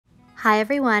Hi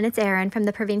everyone, it's Erin from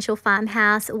the Provincial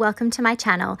Farmhouse. Welcome to my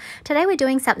channel. Today we're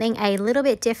doing something a little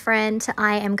bit different.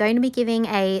 I am going to be giving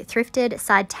a thrifted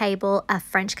side table a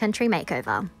French country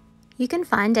makeover. You can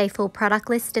find a full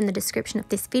product list in the description of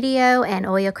this video and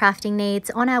all your crafting needs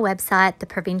on our website,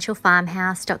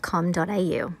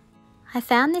 theprovincialfarmhouse.com.au. I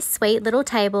found this sweet little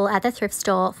table at the thrift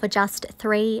store for just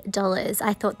 $3.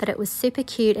 I thought that it was super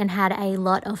cute and had a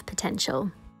lot of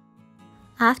potential.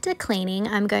 After cleaning,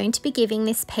 I'm going to be giving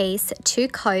this piece 2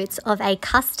 coats of a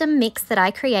custom mix that I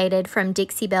created from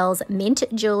Dixie Belle's Mint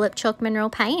Julep Chalk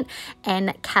Mineral paint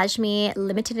and Cashmere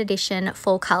limited edition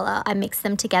fall color. I mixed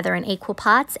them together in equal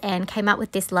parts and came up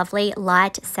with this lovely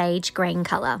light sage green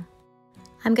color.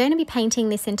 I'm going to be painting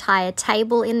this entire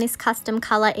table in this custom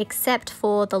color except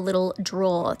for the little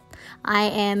drawer. I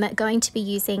am going to be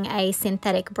using a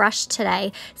synthetic brush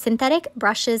today. Synthetic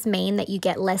brushes mean that you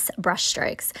get less brush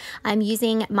strokes. I'm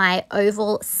using my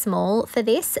oval small for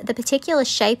this. The particular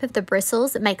shape of the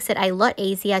bristles makes it a lot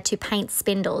easier to paint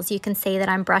spindles. You can see that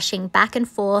I'm brushing back and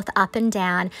forth, up and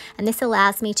down, and this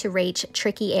allows me to reach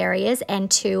tricky areas,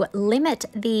 and to limit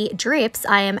the drips,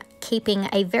 I am keeping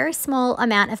a very small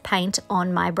amount of paint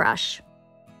on my brush.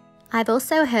 I've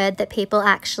also heard that people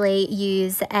actually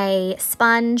use a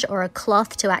sponge or a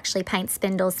cloth to actually paint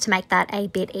spindles to make that a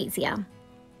bit easier.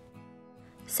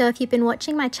 So if you've been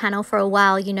watching my channel for a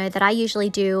while, you know that I usually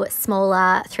do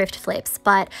smaller thrift flips,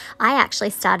 but I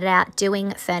actually started out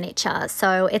doing furniture.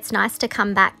 So it's nice to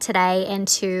come back today and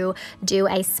to do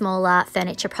a smaller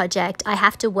furniture project. I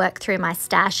have to work through my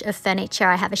stash of furniture.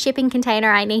 I have a shipping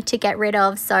container I need to get rid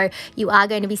of. So you are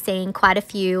going to be seeing quite a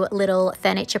few little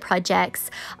furniture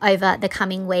projects over the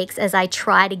coming weeks as I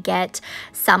try to get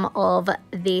some of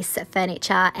this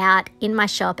furniture out in my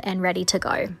shop and ready to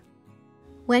go.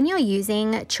 When you're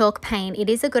using chalk paint, it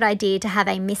is a good idea to have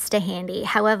a mister handy.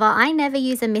 However, I never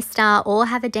use a mister or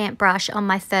have a damp brush on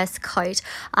my first coat.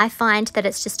 I find that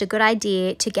it's just a good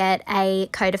idea to get a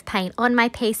coat of paint on my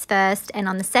piece first, and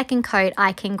on the second coat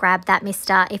I can grab that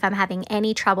mister if I'm having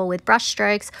any trouble with brush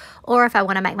strokes or if I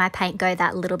want to make my paint go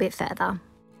that little bit further.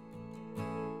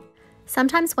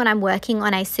 Sometimes when I'm working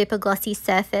on a super glossy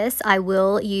surface, I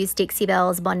will use Dixie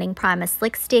Belle's Bonding Primer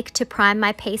Slick Stick to prime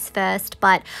my piece first,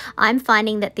 but I'm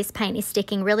finding that this paint is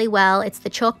sticking really well. It's the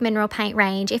chalk mineral paint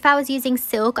range. If I was using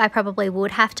silk, I probably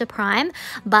would have to prime,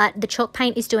 but the chalk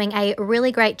paint is doing a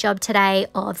really great job today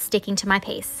of sticking to my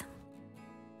piece.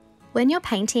 When you're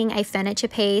painting a furniture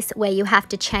piece where you have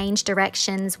to change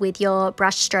directions with your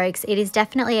brush strokes, it is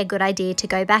definitely a good idea to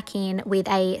go back in with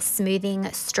a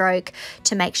smoothing stroke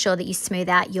to make sure that you smooth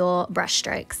out your brush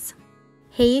strokes.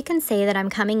 Here you can see that I'm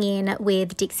coming in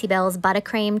with Dixie Belle's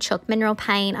Buttercream Chalk Mineral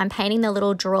paint. I'm painting the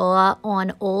little drawer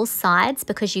on all sides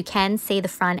because you can see the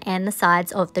front and the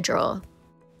sides of the drawer.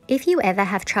 If you ever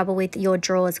have trouble with your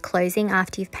drawers closing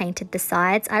after you've painted the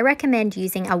sides, I recommend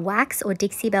using a wax or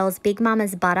Dixie Belle's Big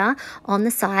Mama's butter on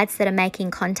the sides that are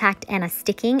making contact and are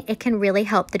sticking. It can really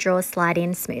help the drawers slide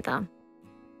in smoother.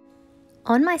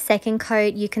 On my second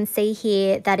coat, you can see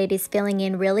here that it is filling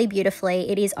in really beautifully.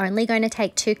 It is only going to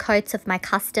take 2 coats of my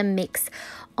custom mix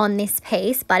on this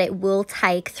piece, but it will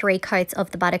take 3 coats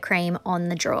of the buttercream on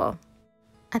the drawer.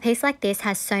 A piece like this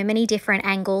has so many different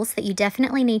angles that you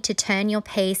definitely need to turn your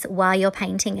piece while you're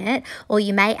painting it, or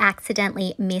you may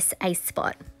accidentally miss a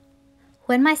spot.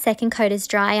 When my second coat is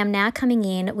dry, I'm now coming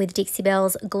in with Dixie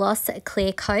Belle's Gloss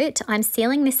Clear Coat. I'm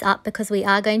sealing this up because we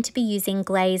are going to be using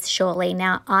glaze shortly.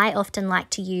 Now, I often like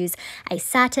to use a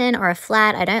satin or a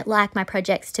flat. I don't like my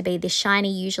projects to be this shiny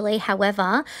usually.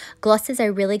 However, gloss is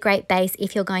a really great base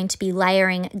if you're going to be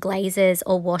layering glazes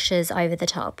or washes over the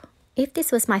top. If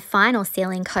this was my final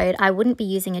sealing coat, I wouldn't be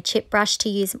using a chip brush to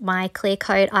use my clear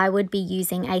coat. I would be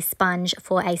using a sponge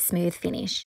for a smooth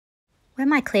finish. When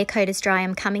my clear coat is dry,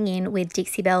 I'm coming in with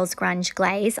Dixie Belle's Grunge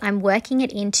Glaze. I'm working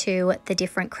it into the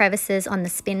different crevices on the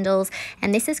spindles,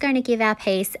 and this is going to give our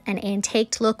piece an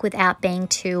antiqued look without being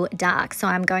too dark. So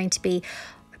I'm going to be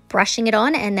brushing it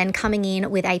on and then coming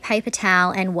in with a paper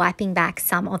towel and wiping back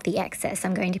some of the excess.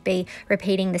 I'm going to be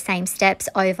repeating the same steps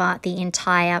over the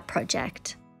entire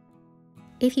project.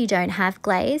 If you don't have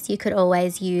glaze, you could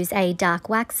always use a dark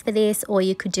wax for this, or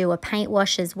you could do a paint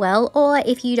wash as well, or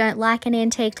if you don't like an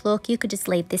antique look, you could just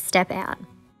leave this step out.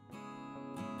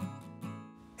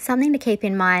 Something to keep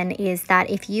in mind is that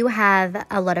if you have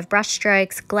a lot of brush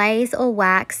strokes, glaze or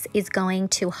wax is going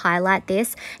to highlight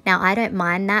this. Now, I don't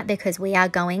mind that because we are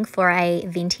going for a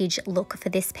vintage look for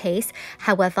this piece.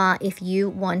 However, if you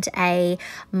want a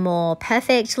more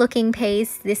perfect looking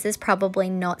piece, this is probably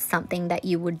not something that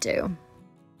you would do.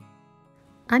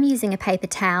 I'm using a paper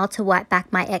towel to wipe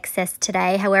back my excess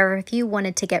today. However, if you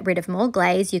wanted to get rid of more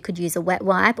glaze, you could use a wet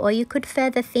wipe, or you could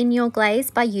further thin your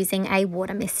glaze by using a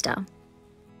water mister.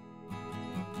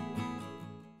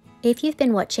 If you've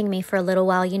been watching me for a little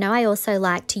while, you know I also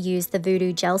like to use the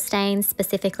Voodoo gel stains,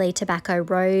 specifically Tobacco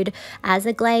Road, as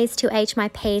a glaze to age my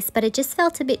piece, but it just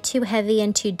felt a bit too heavy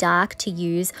and too dark to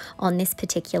use on this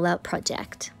particular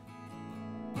project.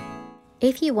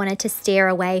 If you wanted to steer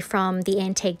away from the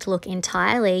antiqued look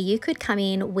entirely, you could come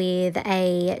in with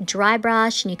a dry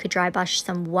brush and you could dry brush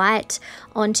some white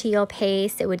onto your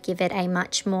piece. It would give it a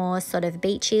much more sort of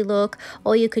beachy look,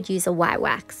 or you could use a white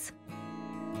wax.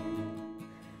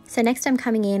 So next I'm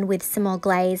coming in with some more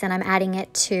glaze and I'm adding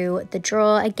it to the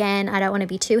drawer. Again, I don't want to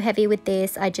be too heavy with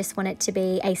this. I just want it to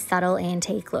be a subtle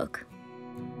antique look.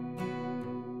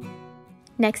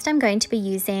 Next, I'm going to be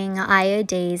using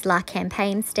IOD's La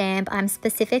Campagne stamp. I'm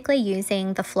specifically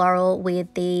using the floral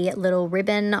with the little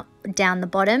ribbon down the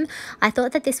bottom. I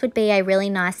thought that this would be a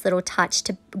really nice little touch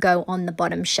to go on the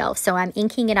bottom shelf. So I'm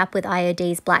inking it up with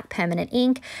IOD's black permanent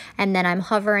ink, and then I'm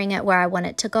hovering it where I want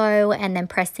it to go and then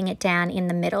pressing it down in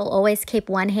the middle. Always keep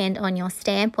one hand on your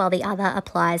stamp while the other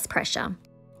applies pressure.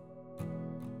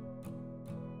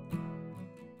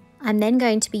 I'm then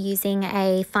going to be using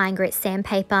a fine grit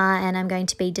sandpaper and I'm going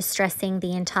to be distressing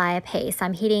the entire piece.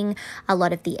 I'm hitting a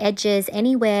lot of the edges.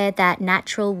 Anywhere that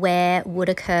natural wear would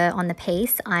occur on the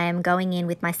piece, I am going in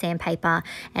with my sandpaper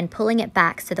and pulling it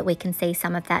back so that we can see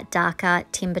some of that darker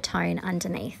timber tone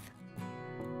underneath.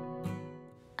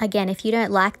 Again, if you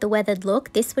don't like the weathered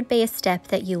look, this would be a step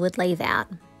that you would leave out.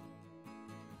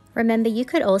 Remember, you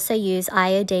could also use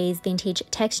IOD's Vintage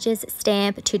Textures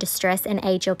stamp to distress and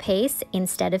age your piece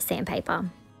instead of sandpaper.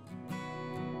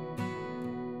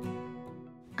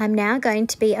 I'm now going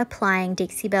to be applying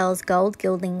Dixie Belle's gold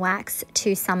gilding wax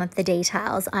to some of the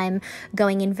details. I'm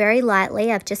going in very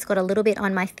lightly. I've just got a little bit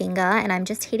on my finger and I'm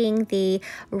just hitting the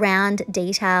round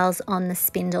details on the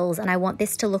spindles, and I want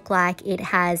this to look like it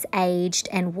has aged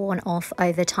and worn off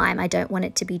over time. I don't want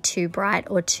it to be too bright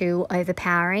or too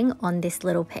overpowering on this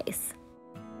little piece.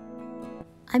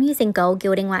 I'm using gold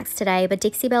gilding wax today, but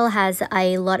Dixie Belle has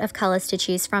a lot of colors to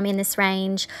choose from in this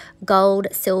range. Gold,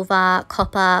 silver,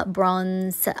 copper,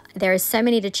 bronze. There is so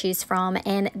many to choose from,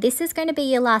 and this is going to be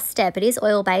your last step. It is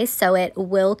oil-based, so it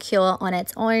will cure on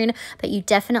its own, but you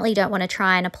definitely don't want to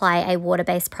try and apply a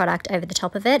water-based product over the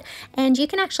top of it, and you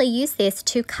can actually use this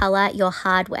to color your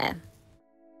hardware.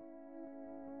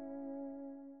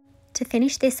 To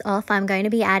finish this off, I'm going to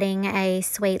be adding a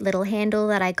sweet little handle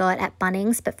that I got at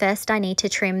Bunnings, but first I need to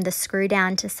trim the screw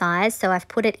down to size. So I've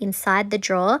put it inside the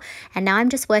drawer, and now I'm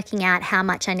just working out how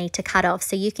much I need to cut off.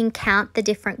 So you can count the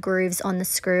different grooves on the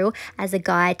screw as a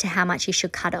guide to how much you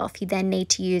should cut off. You then need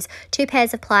to use 2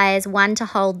 pairs of pliers, one to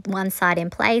hold one side in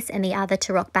place and the other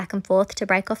to rock back and forth to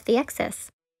break off the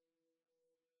excess.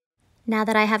 Now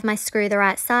that I have my screw the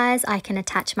right size, I can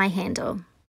attach my handle.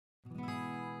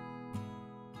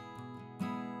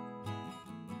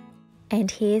 And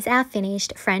here's our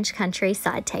finished French country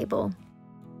side table.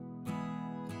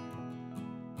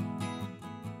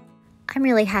 I'm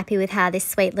really happy with how this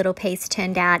sweet little piece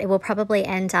turned out. It will probably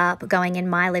end up going in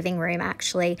my living room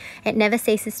actually. It never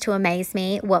ceases to amaze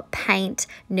me what paint,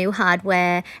 new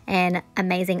hardware, and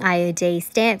amazing IOD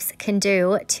stamps can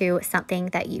do to something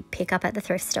that you pick up at the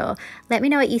thrift store. Let me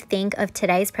know what you think of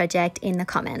today's project in the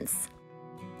comments.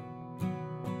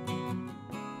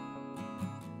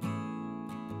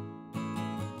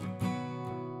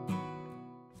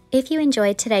 If you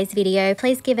enjoyed today's video,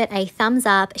 please give it a thumbs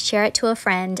up, share it to a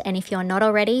friend, and if you're not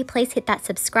already, please hit that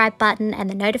subscribe button and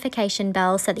the notification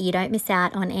bell so that you don't miss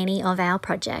out on any of our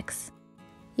projects.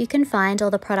 You can find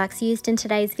all the products used in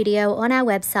today's video on our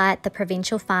website,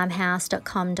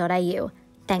 theprovincialfarmhouse.com.au.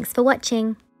 Thanks for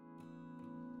watching.